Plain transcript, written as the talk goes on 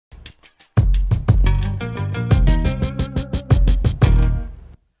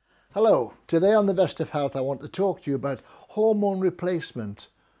Hello, today on The Best of Health I want to talk to you about hormone replacement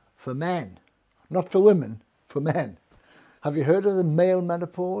for men. Not for women, for men. Have you heard of the male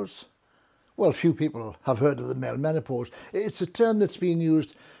menopause? Well, few people have heard of the male menopause. It's a term that's been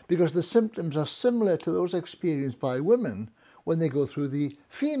used because the symptoms are similar to those experienced by women when they go through the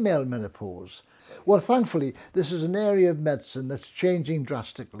female menopause. Well, thankfully, this is an area of medicine that's changing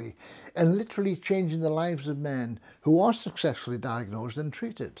drastically and literally changing the lives of men who are successfully diagnosed and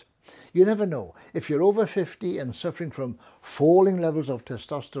treated. You never know. If you're over 50 and suffering from falling levels of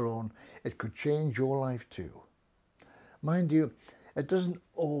testosterone, it could change your life too. Mind you, it doesn't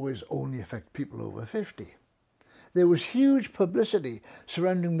always only affect people over 50. There was huge publicity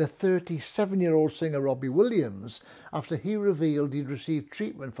surrounding the 37-year-old singer Robbie Williams after he revealed he'd received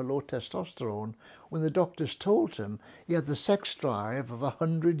treatment for low testosterone when the doctors told him he had the sex drive of a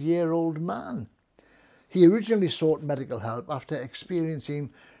 100-year-old man. He originally sought medical help after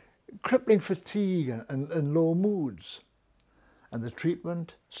experiencing crippling fatigue and low moods, and the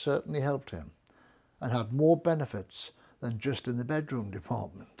treatment certainly helped him and had more benefits than just in the bedroom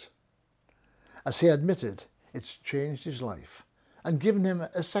department. As he admitted, it's changed his life and given him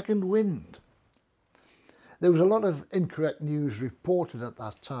a second wind. There was a lot of incorrect news reported at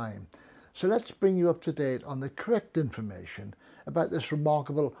that time, so let's bring you up to date on the correct information about this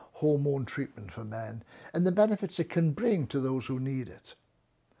remarkable hormone treatment for men and the benefits it can bring to those who need it.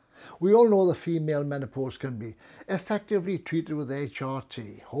 We all know the female menopause can be effectively treated with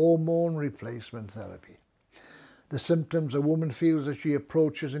HRT, Hormone Replacement Therapy. The symptoms a woman feels as she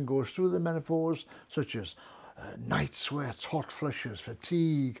approaches and goes through the menopause, such as night sweats, hot flushes,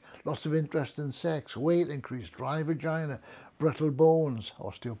 fatigue, loss of interest in sex, weight increase, dry vagina, brittle bones,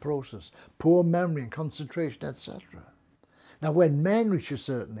 osteoporosis, poor memory and concentration, etc. Now, when men reach a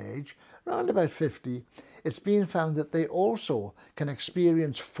certain age, around about 50, it's been found that they also can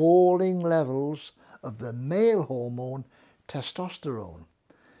experience falling levels of the male hormone testosterone.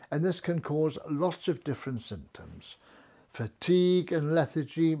 And this can cause lots of different symptoms: fatigue and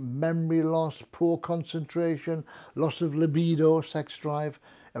lethargy, memory loss, poor concentration, loss of libido, sex drive,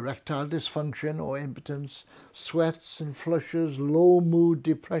 erectile dysfunction or impotence, sweats and flushes, low mood,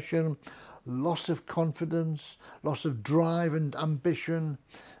 depression, loss of confidence, loss of drive and ambition,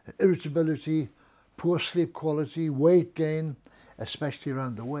 irritability, poor sleep quality, weight gain, especially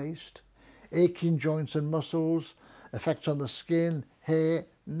around the waist, aching joints and muscles, effects on the skin, hair,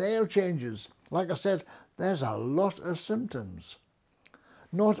 nail changes. Like I said, there's a lot of symptoms.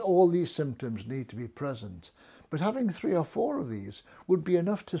 Not all these symptoms need to be present, but having 3 or 4 of these would be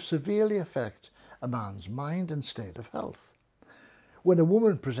enough to severely affect a man's mind and state of health. When a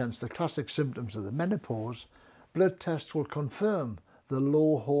woman presents the classic symptoms of the menopause, blood tests will confirm the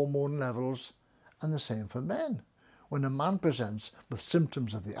low hormone levels, and the same for men. When a man presents with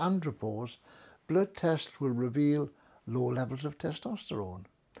symptoms of the andropause, blood tests will reveal low levels of testosterone,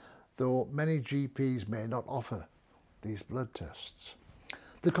 though many GPs may not offer these blood tests.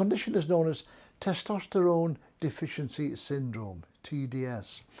 The condition is known as testosterone-deficiency syndrome,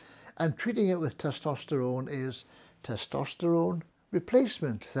 TDS, and treating it with testosterone is testosterone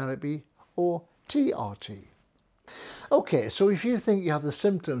replacement therapy, or TRT. Okay, so if you think you have the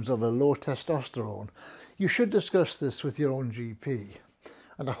symptoms of a low testosterone, you should discuss this with your own GP.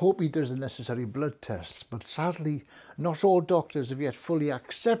 And I hope he does the necessary blood tests, but sadly, not all doctors have yet fully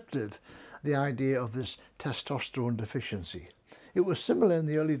accepted the idea of this testosterone deficiency. It was similar in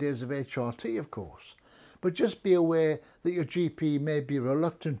the early days of HRT, of course, but just be aware that your GP may be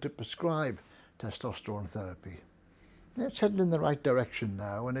reluctant to prescribe testosterone therapy. It's heading in the right direction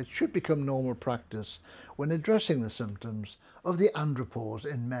now, and it should become normal practice when addressing the symptoms of the andropause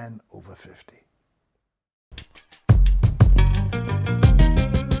in men over 50.